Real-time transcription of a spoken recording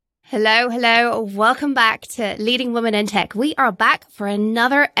Hello, hello. Welcome back to Leading Women in Tech. We are back for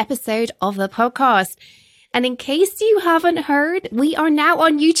another episode of the podcast. And in case you haven't heard, we are now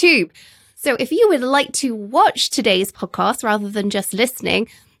on YouTube. So if you would like to watch today's podcast rather than just listening,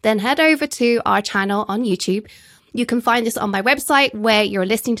 then head over to our channel on YouTube. You can find this on my website where you're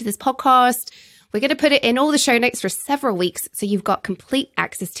listening to this podcast. We're going to put it in all the show notes for several weeks, so you've got complete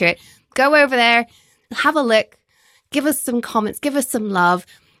access to it. Go over there, have a look, give us some comments, give us some love.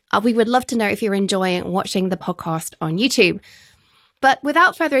 We would love to know if you're enjoying watching the podcast on YouTube. But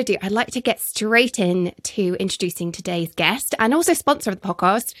without further ado, I'd like to get straight in to introducing today's guest and also sponsor of the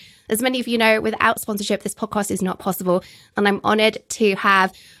podcast. As many of you know, without sponsorship, this podcast is not possible. And I'm honored to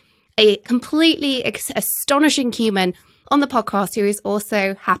have a completely astonishing human on the podcast who is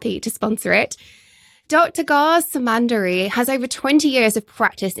also happy to sponsor it. Dr. Ghaz Samandari has over 20 years of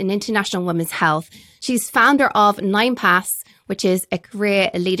practice in international women's health. She's founder of 9 Paths, which is a career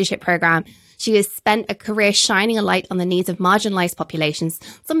leadership program. She has spent a career shining a light on the needs of marginalized populations,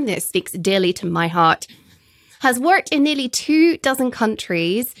 something that speaks dearly to my heart. Has worked in nearly 24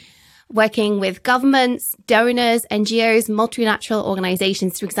 countries, working with governments, donors, NGOs, multilateral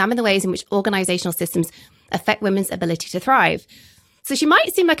organizations to examine the ways in which organizational systems affect women's ability to thrive. So she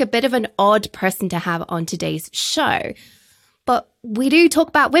might seem like a bit of an odd person to have on today's show, but we do talk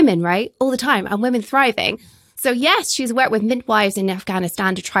about women, right? All the time, and women thriving. So yes, she's worked with midwives in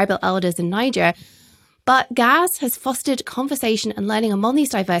Afghanistan to tribal elders in Niger, but Ghaz has fostered conversation and learning among these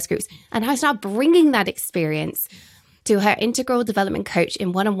diverse groups and is now bringing that experience to her integral development coach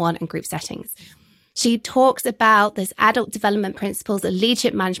in one-on-one and group settings. She talks about this adult development principles,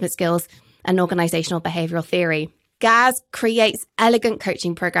 leadership management skills, and organizational behavioral theory. Ghaz creates elegant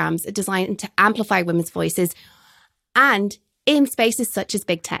coaching programs designed to amplify women's voices and in spaces such as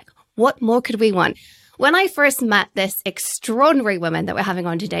big tech. What more could we want? When I first met this extraordinary woman that we're having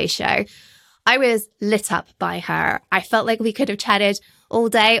on today's show, I was lit up by her. I felt like we could have chatted all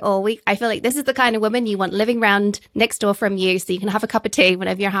day, all week. I feel like this is the kind of woman you want living around next door from you, so you can have a cup of tea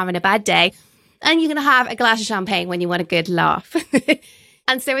whenever you're having a bad day, and you can have a glass of champagne when you want a good laugh.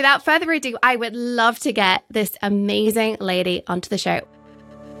 And so without further ado, I would love to get this amazing lady onto the show.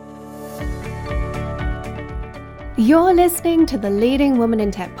 You're listening to the Leading Women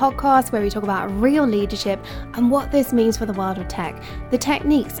in Tech podcast, where we talk about real leadership and what this means for the world of tech, the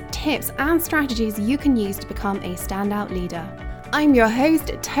techniques, tips, and strategies you can use to become a standout leader. I'm your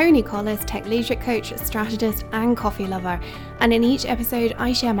host, Tony Collis, tech leadership coach, strategist, and coffee lover. And in each episode,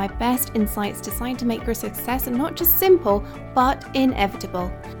 I share my best insights designed to make your success not just simple, but inevitable.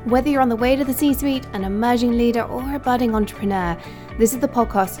 Whether you're on the way to the C-suite, an emerging leader, or a budding entrepreneur, this is the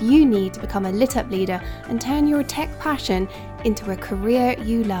podcast you need to become a lit-up leader and turn your tech passion into a career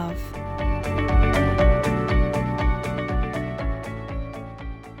you love.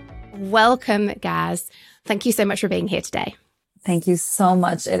 Welcome, Ghaz. Thank you so much for being here today. Thank you so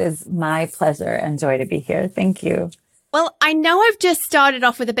much. It is my pleasure and joy to be here. Thank you. Well, I know I've just started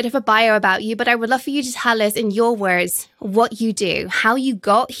off with a bit of a bio about you, but I would love for you to tell us in your words what you do, how you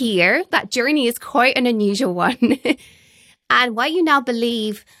got here. That journey is quite an unusual one. And why you now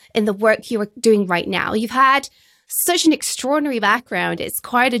believe in the work you are doing right now. You've had such an extraordinary background. It's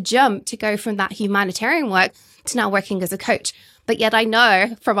quite a jump to go from that humanitarian work to now working as a coach. But yet I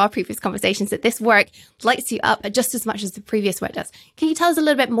know from our previous conversations that this work lights you up just as much as the previous work does. Can you tell us a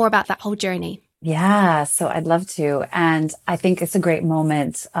little bit more about that whole journey? Yeah, so I'd love to. And I think it's a great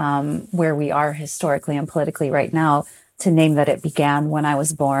moment where we are historically and politically right now to name that it began when I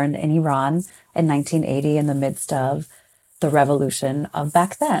was born in Iran in 1980 in the midst of the revolution of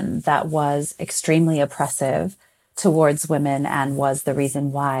back then that was extremely oppressive towards women and was the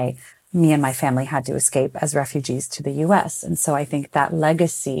reason why me and my family had to escape as refugees to the US. And so I think that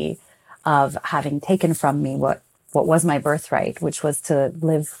legacy of having taken from me what was my birthright, which was to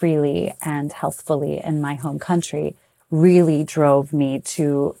live freely and healthfully in my home country, really drove me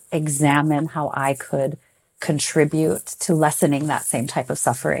to examine how I could contribute to lessening that same type of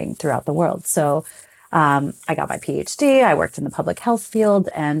suffering throughout the world. So I got my PhD, I worked in the public health field,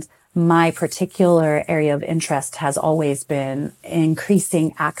 and my particular area of interest has always been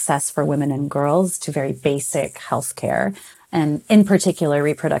increasing access for women and girls to very basic healthcare, and in particular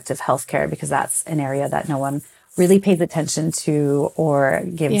reproductive healthcare, because that's an area that no one really pays attention to or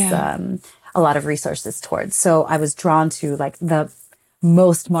gives a lot of resources towards. So I was drawn to like the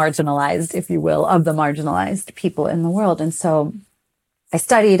most marginalized, if you will, of the marginalized people in the world. And so I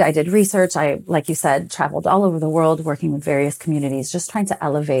studied, I did research. I, like you said, traveled all over the world, working with various communities, just trying to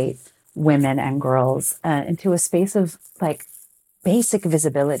elevate women and girls into a space of like basic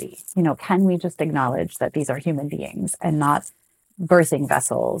visibility. You know, can we just acknowledge that these are human beings and not birthing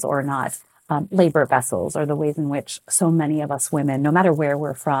vessels or not labor vessels, or the ways in which so many of us women, no matter where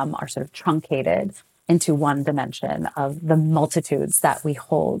we're from, are sort of truncated into one dimension of the multitudes that we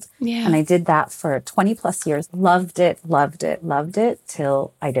hold. Yeah. And I did that for 20 plus years, loved it, loved it, loved it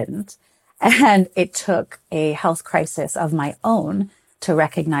till I didn't. And it took a health crisis of my own to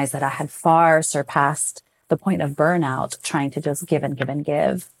recognize that I had far surpassed the point of burnout trying to just give and give and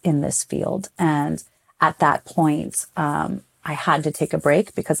give in this field. And at that point, I had to take a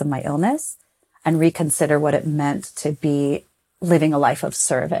break because of my illness and reconsider what it meant to be living a life of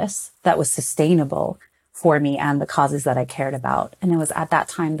service that was sustainable for me and the causes that I cared about. And it was at that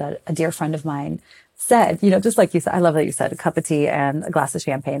time that a dear friend of mine said, just like you said, I love that you said a cup of tea and a glass of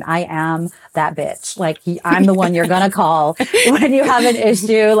champagne. I am that bitch. Like, I'm the one you're going to call when you have an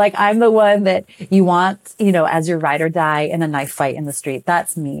issue. Like, I'm the one that you want, as your ride or die in a knife fight in the street.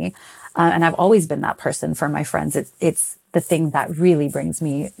 That's me. And I've always been that person for my friends. It's the thing that really brings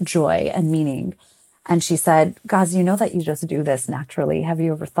me joy and meaning. And she said, Ghaz, you know that you just do this naturally. Have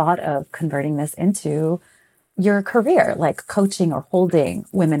you ever thought of converting this into your career, like coaching or holding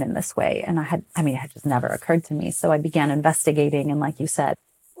women in this way? And it had just never occurred to me. So I began investigating. And like you said,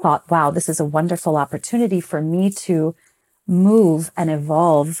 thought, wow, this is a wonderful opportunity for me to move and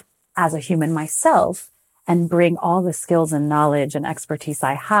evolve as a human myself and bring all the skills and knowledge and expertise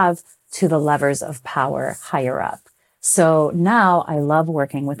I have to the levers of power higher up. So now I love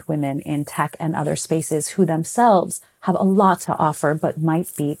working with women in tech and other spaces who themselves have a lot to offer, but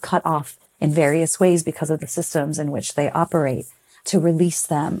might be cut off in various ways because of the systems in which they operate, to release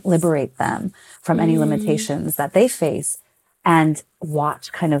them, liberate them from any limitations that they face, and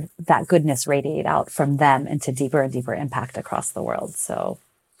watch kind of that goodness radiate out from them into deeper and deeper impact across the world. So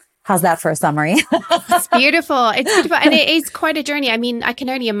how's that for a summary? It's beautiful. It's beautiful. And it is quite a journey. I mean, I can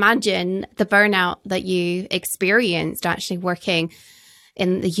only imagine the burnout that you experienced actually working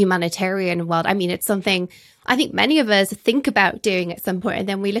in the humanitarian world. I mean, it's something I think many of us think about doing at some point, and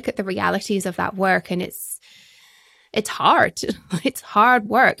then we look at the realities of that work, and it's hard. It's hard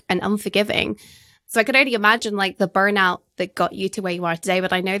work and unforgiving. So I could only imagine like the burnout that got you to where you are today.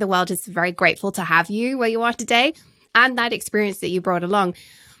 But I know the world is very grateful to have you where you are today and that experience that you brought along.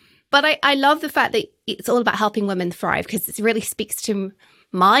 But I love the fact that it's all about helping women thrive, because it really speaks to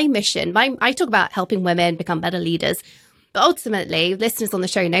my mission. I talk about helping women become better leaders. But ultimately, listeners on the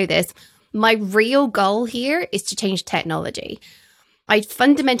show know this, my real goal here is to change technology. I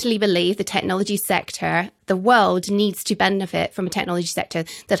fundamentally believe the technology sector, the world needs to benefit from a technology sector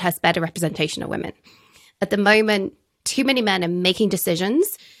that has better representation of women. At the moment, too many men are making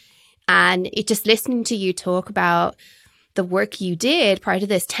decisions, and just listening to you talk about the work you did prior to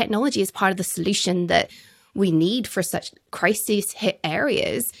this, technology is part of the solution that we need for such crisis hit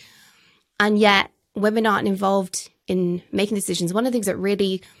areas. And yet women aren't involved in making decisions. One of the things that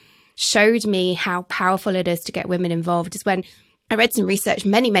really showed me how powerful it is to get women involved is when I read some research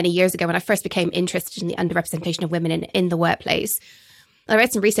many, many years ago when I first became interested in the underrepresentation of women in the workplace. I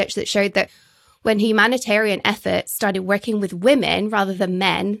read some research that showed that when humanitarian efforts started working with women rather than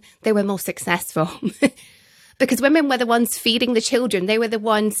men, they were more successful. Because women were the ones feeding the children. They were the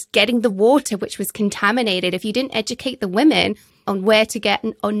ones getting the water, which was contaminated. If you didn't educate the women on where to get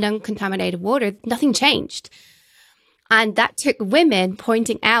non-contaminated water, nothing changed. And that took women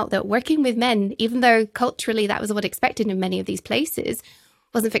pointing out that working with men, even though culturally that was what expected in many of these places,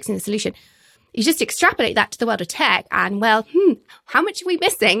 wasn't fixing the solution. You just extrapolate that to the world of tech and, well, how much are we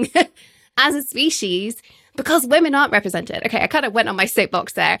missing as a species because women aren't represented? Okay, I kind of went on my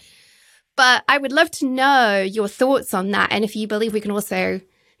soapbox there. But I would love to know your thoughts on that, and if you believe we can also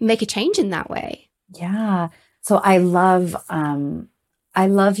make a change in that way. Yeah. So I love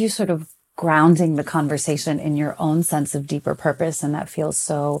you sort of grounding the conversation in your own sense of deeper purpose. And that feels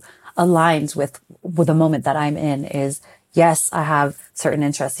so aligned with the moment that I'm in is, yes, I have certain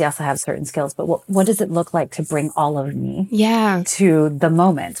interests. Yes, I have certain skills, but what does it look like to bring all of me to the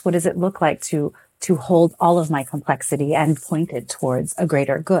moment? What does it look like to hold all of my complexity and point it towards a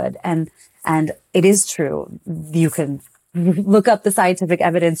greater good? And it is true. You can look up the scientific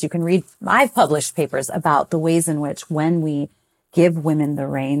evidence. You can read, I've published papers about the ways in which when we give women the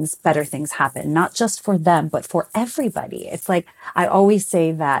reins, better things happen, not just for them, but for everybody. It's like, I always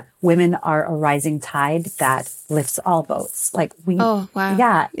say that women are a rising tide that lifts all boats. Like oh, wow.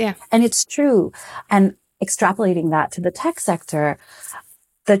 Yeah. And it's true. And extrapolating that to the tech sector,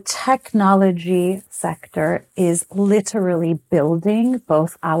 the technology sector is literally building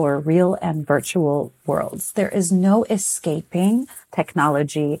both our real and virtual worlds. There is no escaping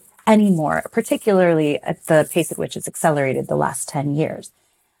technology anymore, particularly at the pace at which it's accelerated the last 10 years.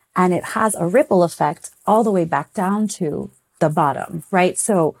 And it has a ripple effect all the way back down to the bottom, right?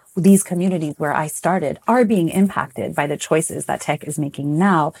 So these communities where I started are being impacted by the choices that tech is making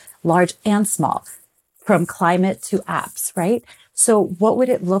now, large and small, from climate to apps, right? So what would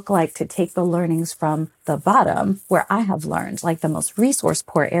it look like to take the learnings from the bottom, where I have learned, like the most resource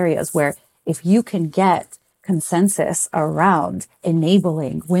poor areas, where if you can get consensus around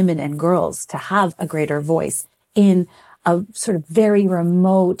enabling women and girls to have a greater voice in a sort of very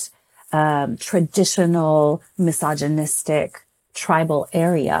remote, traditional, misogynistic, tribal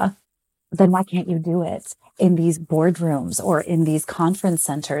area, then why can't you do it in these boardrooms or in these conference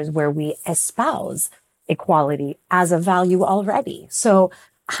centers where we espouse equality as a value already? So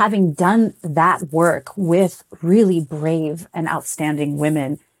having done that work with really brave and outstanding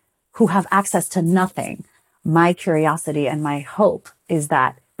women who have access to nothing, my curiosity and my hope is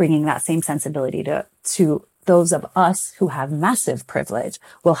that bringing that same sensibility to those of us who have massive privilege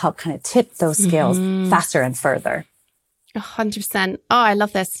will help kind of tip those scales faster and further. 100%. Oh, I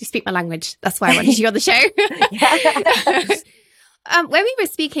love this. You speak my language. That's why I wanted you on the show. When we were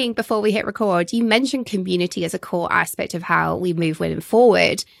speaking before we hit record, you mentioned community as a core aspect of how we move women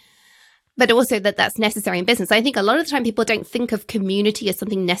forward, but also that that's necessary in business. I think a lot of the time people don't think of community as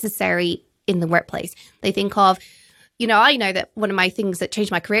something necessary in the workplace. They think of, I know that one of my things that changed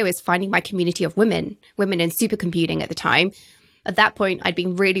my career was finding my community of women in supercomputing at the time. At that point, I'd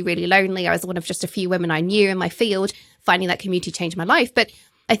been really, really lonely. I was one of just a few women I knew in my field. Finding that community changed my life. But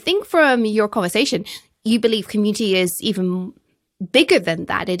I think from your conversation, you believe community is even bigger than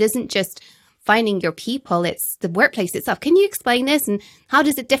that. It isn't just finding your people, it's the workplace itself. Can you explain this? And how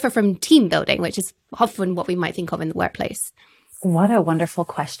does it differ from team building, which is often what we might think of in the workplace? What a wonderful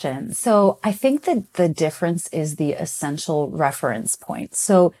question. So I think that the difference is the essential reference point.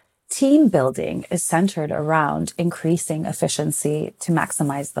 So team building is centered around increasing efficiency to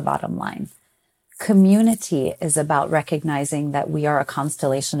maximize the bottom line. Community is about recognizing that we are a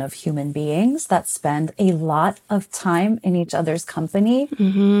constellation of human beings that spend a lot of time in each other's company,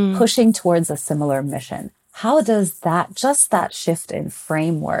 pushing towards a similar mission. How does that shift in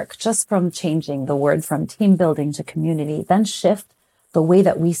framework, just from changing the word from team building to community, then shift the way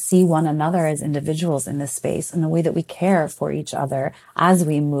that we see one another as individuals in this space and the way that we care for each other as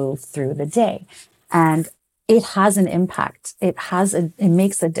we move through the day? And it has an impact. It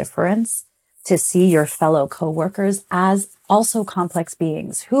makes a difference to see your fellow coworkers as also complex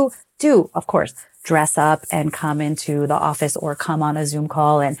beings who do, of course, dress up and come into the office or come on a Zoom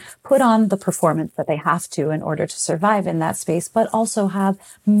call and put on the performance that they have to in order to survive in that space, but also have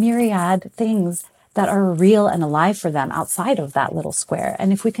myriad things that are real and alive for them outside of that little square.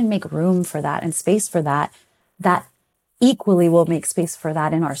 And if we can make room for that and space for that, that equally will make space for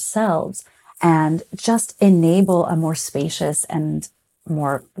that in ourselves and just enable a more spacious and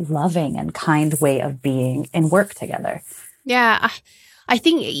more loving and kind way of being and work together. Yeah, I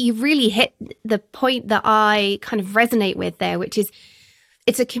think you really hit the point that I kind of resonate with there, which is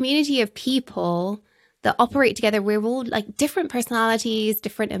it's a community of people that operate together. We're all like different personalities,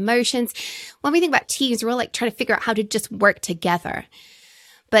 different emotions. When we think about teams, we're all like trying to figure out how to just work together.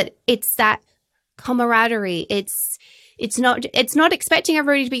 But it's that camaraderie. It's not expecting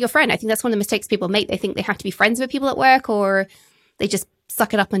everybody to be your friend. I think that's one of the mistakes people make. They think they have to be friends with people at work, or they just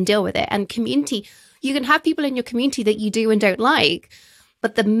suck it up and deal with it. And community, you can have people in your community that you do and don't like.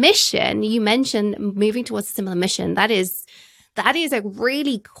 But the mission, you mentioned moving towards a similar mission, that is a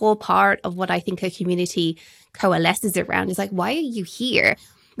really core part of what I think a community coalesces around. Is like, why are you here?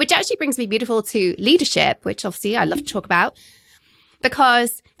 Which actually brings me beautiful to leadership, which obviously I love to talk about.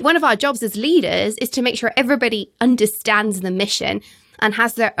 Because one of our jobs as leaders is to make sure everybody understands the mission and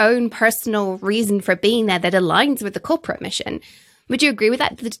has their own personal reason for being there that aligns with the corporate mission. Would you agree with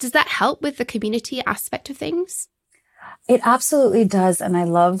that? Does that help with the community aspect of things? It absolutely does. And I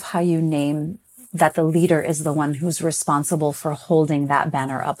love how you name that the leader is the one who's responsible for holding that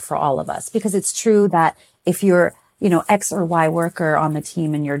banner up for all of us. Because it's true that if you're, X or Y worker on the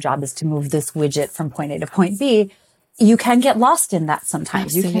team and your job is to move this widget from point A to point B, you can get lost in that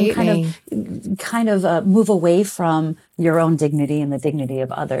sometimes. Absolutely. You can kind of move away from your own dignity and the dignity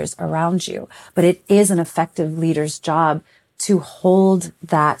of others around you. But it is an effective leader's job to hold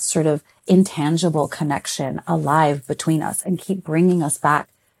that sort of intangible connection alive between us and keep bringing us back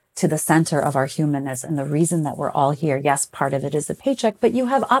to the center of our humanness and the reason that we're all here. Yes, part of it is a paycheck, but you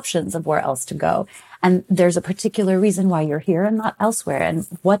have options of where else to go. And there's a particular reason why you're here and not elsewhere. And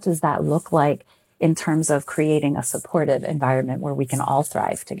what does that look like in terms of creating a supportive environment where we can all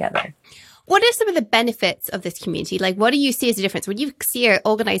thrive together? What are some of the benefits of this community? Like, what do you see as a difference? When you see an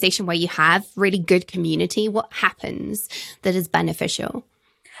organization where you have really good community, what happens that is beneficial?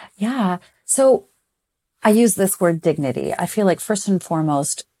 Yeah. So I use this word dignity. I feel like first and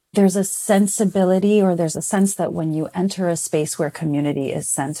foremost, there's a sensibility or there's a sense that when you enter a space where community is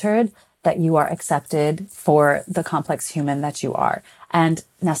centered, that you are accepted for the complex human that you are. And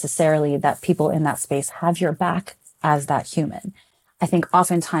necessarily that people in that space have your back as that human. I think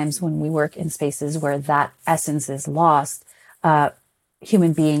oftentimes when we work in spaces where that essence is lost,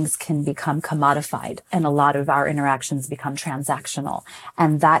 human beings can become commodified and a lot of our interactions become transactional.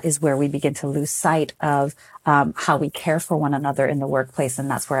 And that is where we begin to lose sight of how we care for one another in the workplace.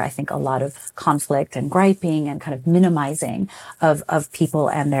 And that's where I think a lot of conflict and griping and kind of minimizing of people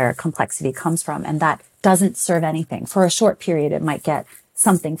and their complexity comes from. And that doesn't serve anything. For a short period, it might get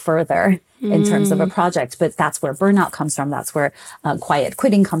something further in terms of a project, but that's where burnout comes from. That's where quiet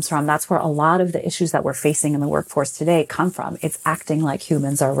quitting comes from. That's where a lot of the issues that we're facing in the workforce today come from. It's acting like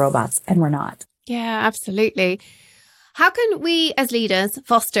humans are robots, and we're not. Yeah, absolutely. How can we as leaders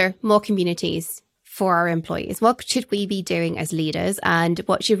foster more communities for our employees? What should we be doing as leaders, and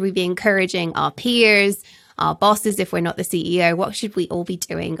what should we be encouraging our peers, our bosses, if we're not the CEO? What should we all be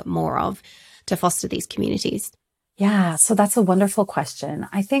doing more of to foster these communities? Yeah, so that's a wonderful question.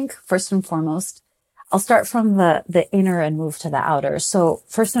 I think first and foremost, I'll start from the inner and move to the outer. So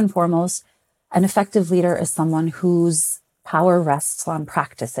first and foremost, an effective leader is someone whose power rests on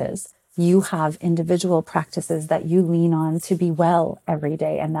practices. You have individual practices that you lean on to be well every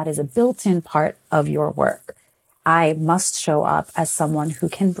day, and that is a built-in part of your work. I must show up as someone who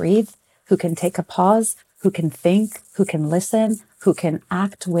can breathe, who can take a pause, who can think, who can listen, who can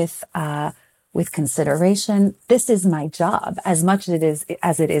act with consideration. This is my job as much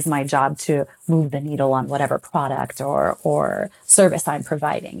as it is my job to move the needle on whatever product or service I'm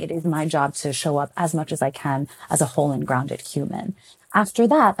providing. It is my job to show up as much as I can as a whole and grounded human. After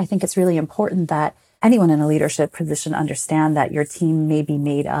that, I think it's really important that anyone in a leadership position understand that your team may be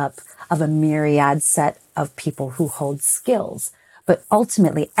made up of a myriad set of people who hold skills. But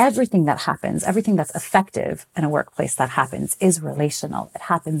ultimately, everything that happens, everything that's effective in a workplace that happens is relational. It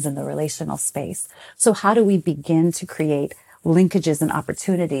happens in the relational space. So how do we begin to create linkages and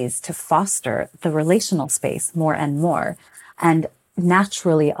opportunities to foster the relational space more and more and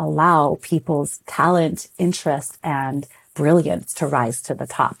naturally allow people's talent, interest, and brilliance to rise to the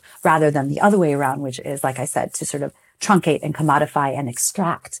top rather than the other way around, which is, like I said, to sort of truncate and commodify and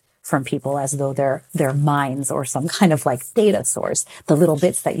extract from people as though they're minds or some kind of like data source, the little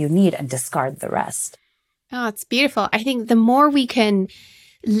bits that you need, and discard the rest. Oh, it's beautiful. I think the more we can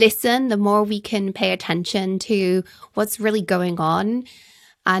listen, the more we can pay attention to what's really going on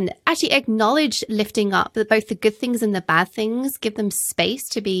and actually acknowledge lifting up both the good things and the bad things, give them space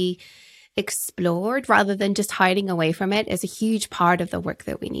to be explored rather than just hiding away from it is a huge part of the work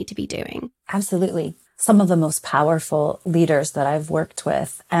that we need to be doing. Absolutely. Some of the most powerful leaders that I've worked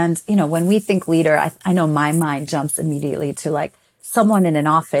with. And, when we think leader, I know my mind jumps immediately to like someone in an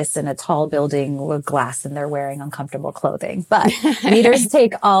office in a tall building with glass and they're wearing uncomfortable clothing. But leaders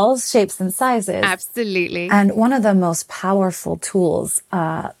take all shapes and sizes. Absolutely. And one of the most powerful tools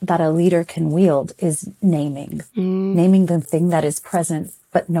that a leader can wield is naming. Naming the thing that is present,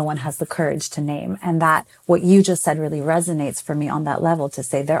 but no one has the courage to name. And that what you just said really resonates for me on that level to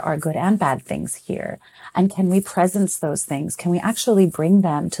say there are good and bad things here. And can we presence those things? Can we actually bring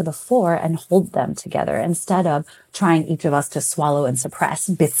them to the fore and hold them together instead of trying each of us to swallow and suppress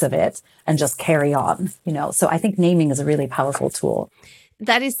bits of it and just carry on, So I think naming is a really powerful tool.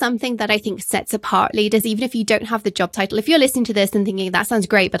 That is something that I think sets apart leaders, even if you don't have the job title. If you're listening to this and thinking, that sounds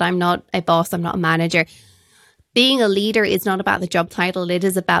great, but I'm not a boss, I'm not a manager. Being a leader is not about the job title. It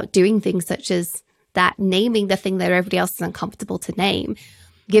is about doing things such as that, naming the thing that everybody else is uncomfortable to name,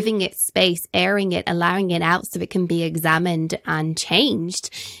 giving it space, airing it, allowing it out so it can be examined and changed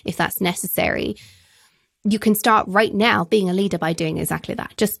if that's necessary. You can start right now being a leader by doing exactly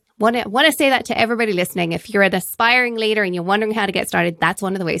that. Just want to say that to everybody listening. If you're an aspiring leader and you're wondering how to get started, that's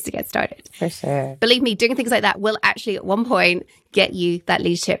one of the ways to get started. For sure. Believe me, doing things like that will actually at one point get you that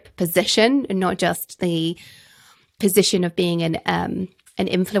leadership position, and not just the position of being an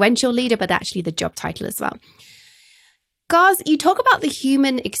influential leader, but actually the job title as well. Ghaz, you talk about the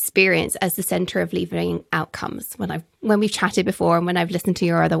human experience as the center of leading outcomes when we've chatted before and when I've listened to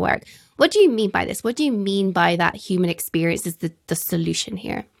your other work. What do you mean by this? What do you mean by that human experience is the solution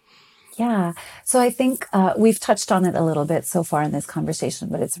here? Yeah. So I think we've touched on it a little bit so far in this conversation,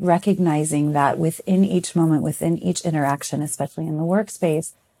 but it's recognizing that within each moment, within each interaction, especially in the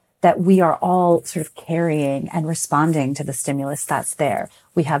workspace, that we are all sort of carrying and responding to the stimulus that's there.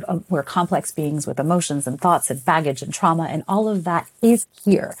 We're complex beings with emotions and thoughts and baggage and trauma, and all of that is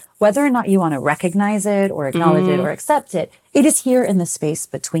here. Whether or not you want to recognize it or acknowledge it or accept it, it is here in the space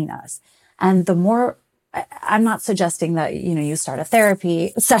between us. And the more I'm not suggesting that, you start a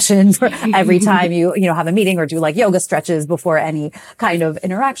therapy session for every time you have a meeting or do like yoga stretches before any kind of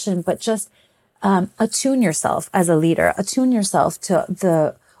interaction, but just attune yourself as a leader, attune yourself to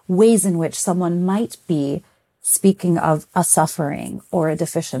the ways in which someone might be speaking of a suffering or a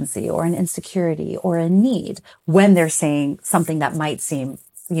deficiency or an insecurity or a need when they're saying something that might seem,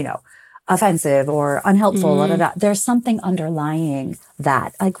 offensive or unhelpful. There's something underlying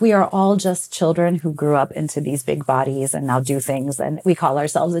that. Like, we are all just children who grew up into these big bodies and now do things, and we call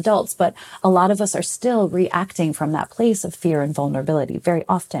ourselves adults. But a lot of us are still reacting from that place of fear and vulnerability very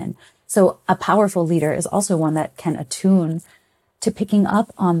often. So a powerful leader is also one that can attune to picking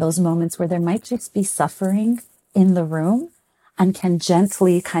up on those moments where there might just be suffering in the room, and can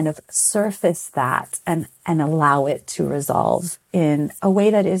gently kind of surface that and allow it to resolve in a way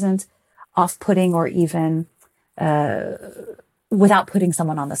that isn't off-putting or even without putting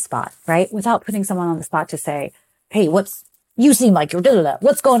someone on the spot, right? Without putting someone on the spot to say, hey, you seem like you're da-da-da,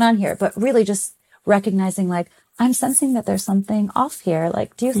 what's going on here? But really just recognizing, like, I'm sensing that there's something off here.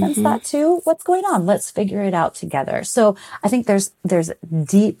 Like, do you sense that too? What's going on? Let's figure it out together. So I think there's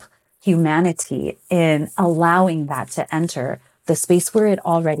deep humanity in allowing that to enter the space where it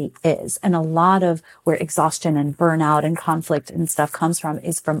already is. And a lot of where exhaustion and burnout and conflict and stuff comes from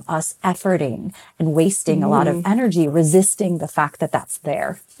is from us efforting and wasting a lot of energy, resisting the fact that that's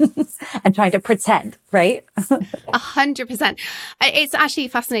there and trying to pretend, right? 100%. It's actually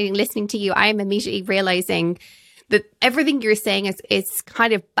fascinating listening to you. I am immediately realizing that everything you're saying is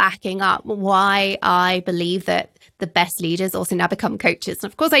kind of backing up why I believe that the best leaders also now become coaches.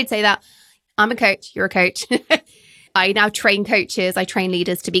 And of course, I'd say that I'm a coach, you're a coach. I now train coaches. I train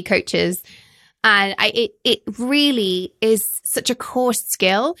leaders to be coaches. And it really is such a core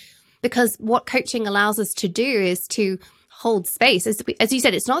skill, because what coaching allows us to do is to hold space. As you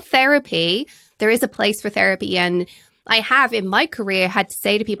said, it's not therapy. There is a place for therapy. And I have in my career had to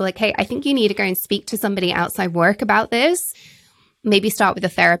say to people like, hey, I think you need to go and speak to somebody outside work about this. Maybe start with a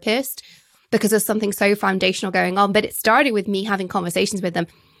therapist, because there's something so foundational going on. But it started with me having conversations with them.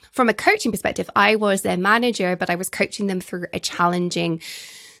 From a coaching perspective, I was their manager, but I was coaching them through a challenging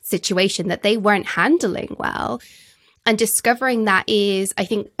situation that they weren't handling well. And discovering that is, I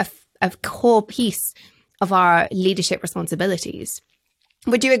think, a core piece of our leadership responsibilities.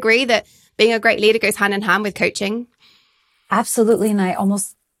 Would you agree that being a great leader goes hand in hand with coaching? Absolutely. And I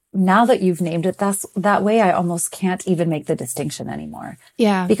almost, now that you've named it that way, I almost can't even make the distinction anymore.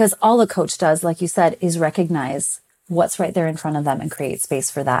 Yeah. Because all a coach does, like you said, is recognize what's right there in front of them and create space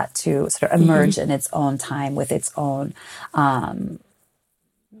for that to sort of emerge in its own time with its own,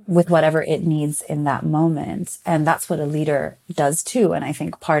 with whatever it needs in that moment. And that's what a leader does too. And I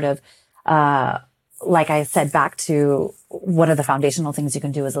think part of, like I said, back to one of the foundational things you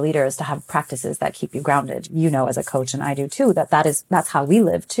can do as a leader is to have practices that keep you grounded. As a coach, and I do too, that's how we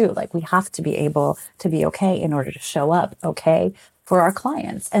live too. Like, we have to be able to be okay in order to show up okay for our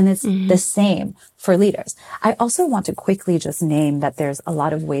clients. And it's the same for leaders. I also want to quickly just name that there's a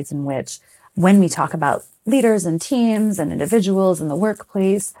lot of ways in which, when we talk about leaders and teams and individuals in the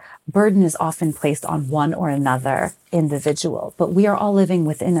workplace, burden is often placed on one or another individual. But we are all living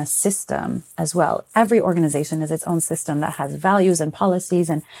within a system as well. Every organization is its own system that has values and policies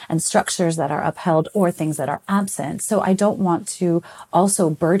and structures that are upheld or things that are absent. So I don't want to also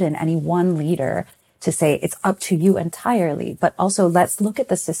burden any one leader to say it's up to you entirely, but also let's look at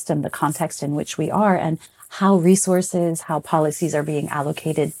the system, the context in which we are, and how resources, how policies are being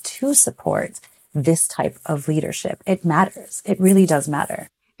allocated to support this type of leadership. It matters. It really does matter.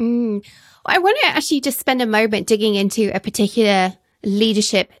 I want to actually just spend a moment digging into a particular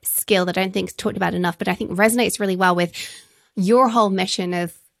leadership skill that I don't think is talked about enough, but I think resonates really well with your whole mission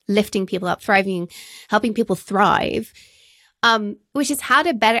of lifting people up, thriving, helping people thrive. Which is how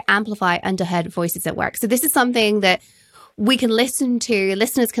to better amplify underheard voices at work. So this is something that we can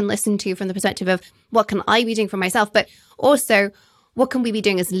listeners can listen to from the perspective of what can I be doing for myself, but also what can we be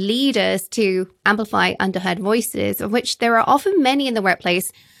doing as leaders to amplify underheard voices, of which there are often many in the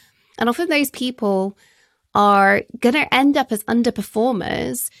workplace. And often those people are going to end up as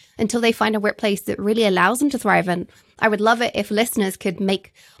underperformers until they find a workplace that really allows them to thrive. And I would love it if listeners could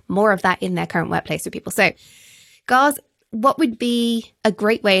make more of that in their current workplace with people. So, Ghaz, what would be a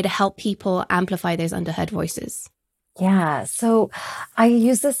great way to help people amplify those underheard voices? Yeah. So I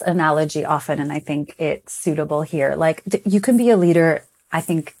use this analogy often, and I think it's suitable here. Like, you can be a leader. I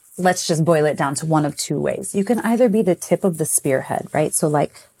think let's just boil it down to one of two ways. You can either be the tip of the spearhead, right? So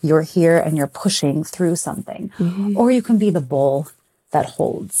like, you're here and you're pushing through something, or you can be the bowl that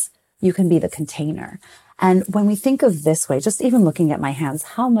holds. You can be the container. And when we think of this way, just even looking at my hands,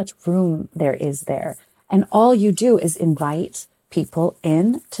 how much room there is there. And all you do is invite people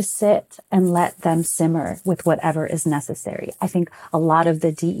in to sit and let them simmer with whatever is necessary. I think a lot of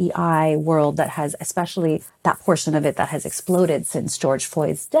the DEI world that has, especially that portion of it that has exploded since George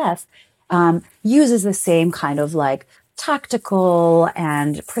Floyd's death, uses the same kind of like tactical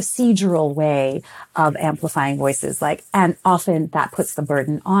and procedural way of amplifying voices. And often that puts the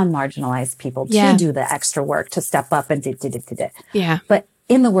burden on marginalized people to do the extra work, to step up and Yeah. But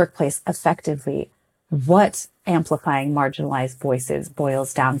in the workplace, effectively, what amplifying marginalized voices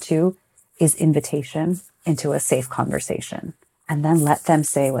boils down to is invitation into a safe conversation, and then let them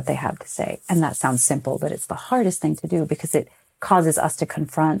say what they have to say. And that sounds simple, but it's the hardest thing to do because it causes us to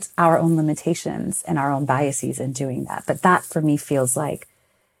confront our own limitations and our own biases in doing that. But that for me feels like,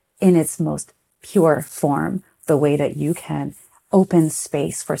 in its most pure form, the way that you can open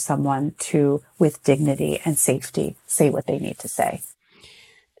space for someone to, with dignity and safety, say what they need to say.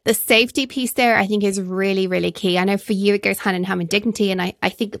 The safety piece there, I think, is really, really key. I know for you, it goes hand in hand with dignity. And I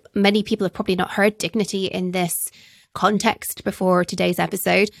think many people have probably not heard dignity in this context before today's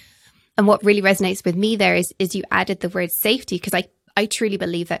episode. And what really resonates with me there is you added the word safety, because I truly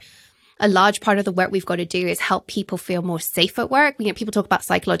believe that a large part of the work we've got to do is help people feel more safe at work. People talk about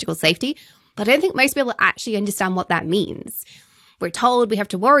psychological safety, but I don't think most people actually understand what that means. We're told we have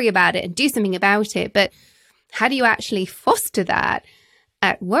to worry about it and do something about it, but how do you actually foster that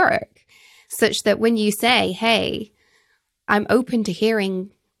at work such that when you say, hey, I'm open to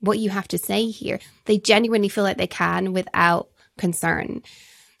hearing what you have to say here, they genuinely feel like they can without concern?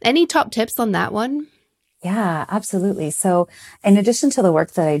 Any top tips on that one? Yeah, absolutely. So in addition to the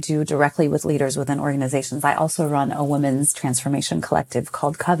work that I do directly with leaders within organizations, I also run a women's transformation collective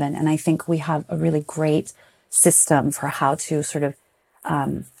called Coven. And I think we have a really great system for how to sort of,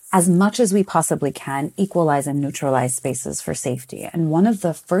 as much as we possibly can, equalize and neutralize spaces for safety. And one of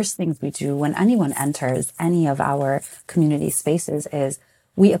the first things we do when anyone enters any of our community spaces is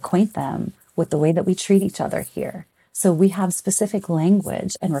we acquaint them with the way that we treat each other here. So we have specific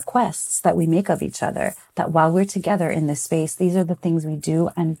language and requests that we make of each other, that while we're together in this space, these are the things we do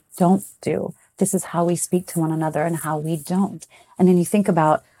and don't do. This is how we speak to one another and how we don't. And then you think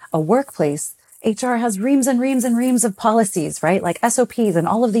about a workplace, HR has reams and reams and reams of policies, right? Like SOPs and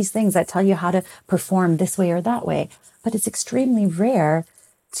all of these things that tell you how to perform this way or that way. But it's extremely rare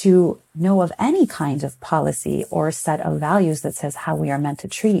to know of any kind of policy or set of values that says how we are meant to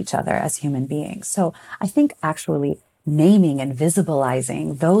treat each other as human beings. So I think actually naming and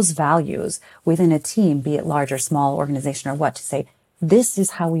visibilizing those values within a team, be it large or small organization or what, to say, this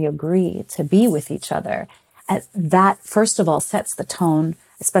is how we agree to be with each other. And that, first of all, sets the tone,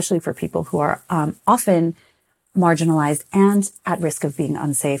 especially for people who are often marginalized and at risk of being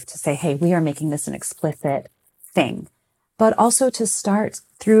unsafe, to say, hey, we are making this an explicit thing. But also to start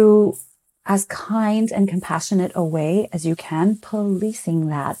through as kind and compassionate a way as you can, policing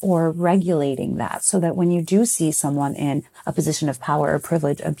that or regulating that, so that when you do see someone in a position of power or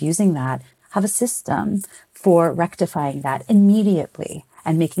privilege abusing that, have a system for rectifying that immediately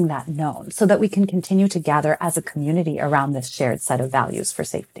and making that known so that we can continue to gather as a community around this shared set of values for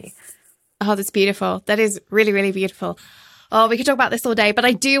safety. Oh, that's beautiful. That is really, really beautiful. Oh, we could talk about this all day, but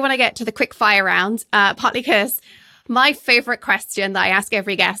I do want to get to the quick fire round, partly because my favorite question that I ask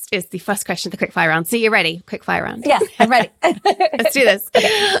every guest is the first question of the quick fire round. So you're ready? Quick fire round. Yeah, I'm ready. Let's do this.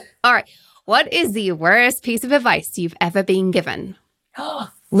 Okay. All right. What is the worst piece of advice you've ever been given?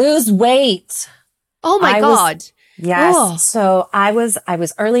 Lose weight. Oh my God. Yes. Oh. So I was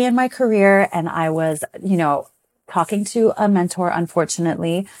early in my career, and I was, talking to a mentor,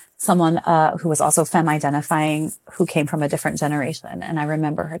 unfortunately, someone who was also femme-identifying, who came from a different generation. And I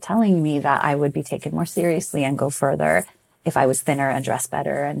remember her telling me that I would be taken more seriously and go further if I was thinner and dressed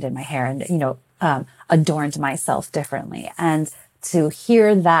better and did my hair and, adorned myself differently. And to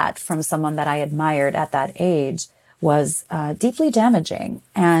hear that from someone that I admired at that age was deeply damaging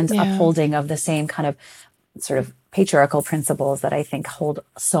and upholding of the same kind of sort of patriarchal principles that I think hold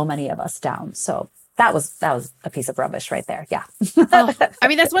so many of us down. So that was a piece of rubbish right there. Yeah. I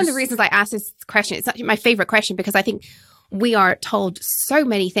mean, that's one of the reasons I asked this question. It's actually my favorite question because I think we are told so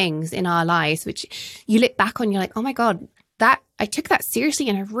many things in our lives, which you look back on, you're like, oh my God, that I took that seriously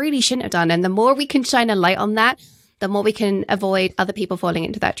and I really shouldn't have done. And the more we can shine a light on that, the more we can avoid other people falling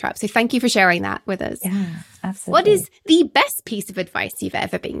into that trap. So thank you for sharing that with us. Yeah, absolutely. What is the best piece of advice you've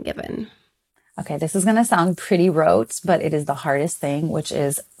ever been given? Okay, this is going to sound pretty rote, but it is the hardest thing, which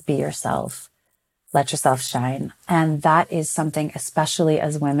is be yourself. Let yourself shine. And that is something, especially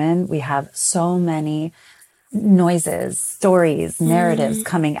as women, we have so many noises, stories, narratives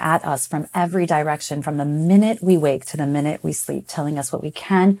coming at us from every direction, from the minute we wake to the minute we sleep, telling us what we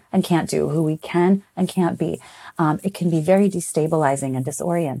can and can't do, who we can and can't be. It can be very destabilizing and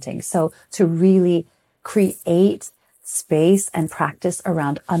disorienting. So to really create space and practice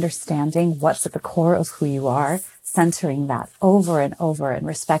around understanding what's at the core of who you are, centering that over and over and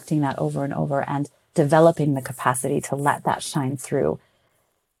respecting that over and over and developing the capacity to let that shine through.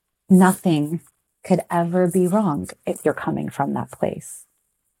 Nothing could ever be wrong if you're coming from that place.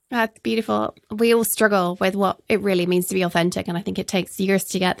 That's beautiful. We all struggle with what it really means to be authentic. And I think it takes years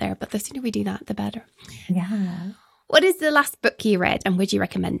to get there. But the sooner we do that, the better. Yeah. What is the last book you read and would you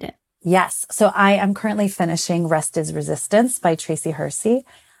recommend it? Yes. So I am currently finishing Rest is Resistance by Tracy Hersey.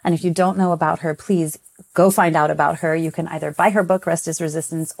 And if you don't know about her, please go find out about her. You can either buy her book, Rest is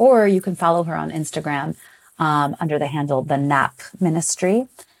Resistance, or you can follow her on Instagram under the handle The Nap Ministry.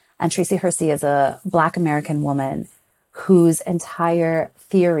 And Tracy Hersey is a Black American woman whose entire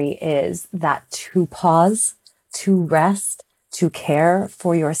theory is that to pause, to rest, to care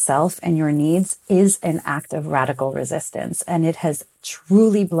for yourself and your needs is an act of radical resistance. And it has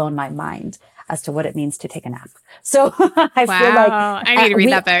truly blown my mind as to what it means to take a nap. So I feel like I need to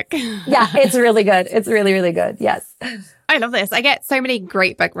read that book. Yeah, it's really good. It's really, really good. Yes. I love this. I get so many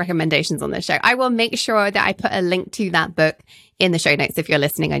great book recommendations on this show. I will make sure that I put a link to that book in the show notes if you're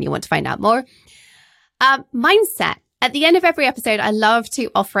listening and you want to find out more. Mindset. At the end of every episode, I love to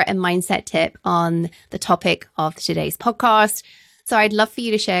offer a mindset tip on the topic of today's podcast. So I'd love for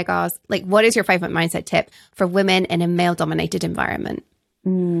you to share, Ghaz, like what is your favorite mindset tip for women in a male-dominated environment?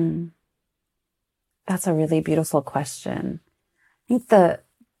 That's a really beautiful question. I think the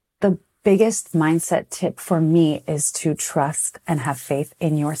biggest mindset tip for me is to trust and have faith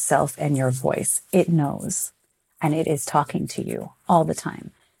in yourself and your voice. It knows, and it is talking to you all the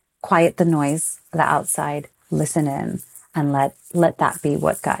time. Quiet the noise, the outside, listen in, and let that be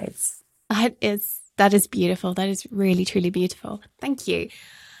what guides. That is beautiful. That is really, truly beautiful. Thank you.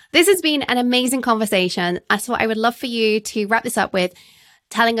 This has been an amazing conversation. So I would love for you to wrap this up with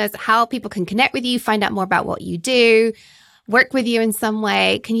telling us how people can connect with you, find out more about what you do, work with you in some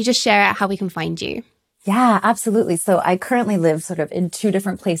way. Can you just share how we can find you? Yeah, absolutely. So I currently live sort of in two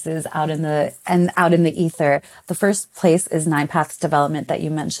different places out in the ether. The first place is Nine Paths Development that you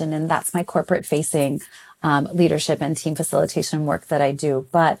mentioned, and that's my corporate facing leadership and team facilitation work that I do.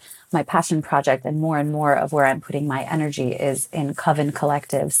 But my passion project and more of where I'm putting my energy is in Coven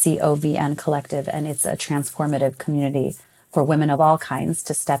Collective, COVN Collective, and it's a transformative community for women of all kinds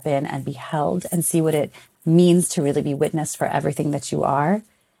to step in and be held and see what it means to really be witnessed for everything that you are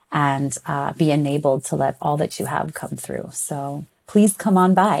and be enabled to let all that you have come through. So please come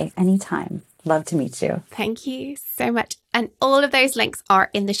on by anytime. Love to meet you. Thank you so much. And all of those links are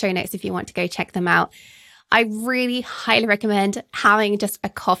in the show notes if you want to go check them out. I really highly recommend having just a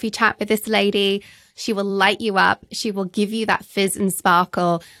coffee chat with this lady. She will light you up. She will give you that fizz and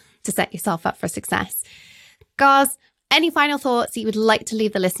sparkle to set yourself up for success. Ghaz, any final thoughts you would like to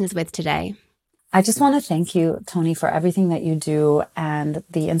leave the listeners with today? I just want to thank you, Toni, for everything that you do and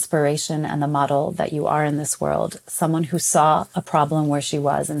the inspiration and the model that you are in this world. Someone who saw a problem where she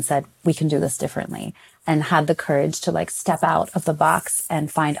was and said, we can do this differently, and had the courage to step out of the box and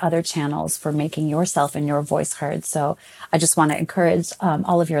find other channels for making yourself and your voice heard. So I just want to encourage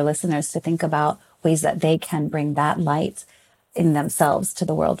all of your listeners to think about ways that they can bring that light in themselves to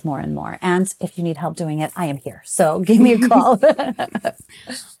the world more and more. And if you need help doing it, I am here. So give me a call.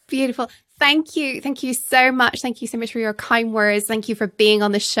 Beautiful. Thank you. Thank you so much. Thank you so much for your kind words. Thank you for being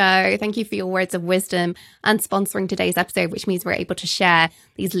on the show. Thank you for your words of wisdom and sponsoring today's episode, which means we're able to share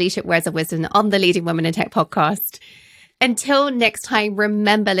these leadership words of wisdom on the Leading Women in Tech podcast. Until next time,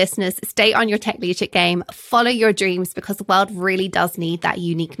 remember, listeners, stay on your tech leadership game, follow your dreams, because the world really does need that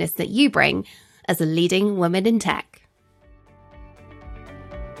uniqueness that you bring as a leading woman in tech.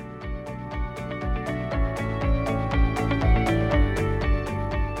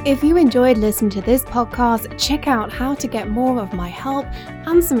 If you enjoyed listening to this podcast, check out how to get more of my help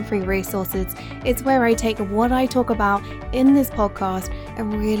and some free resources. It's where I take what I talk about in this podcast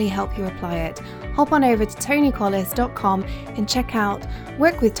and really help you apply it. Hop on over to tonicollis.com and check out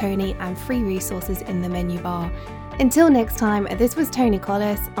Work with Toni and free resources in the menu bar. Until next time, this was Toni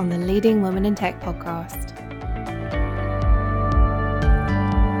Collis on the Leading Women in Tech podcast.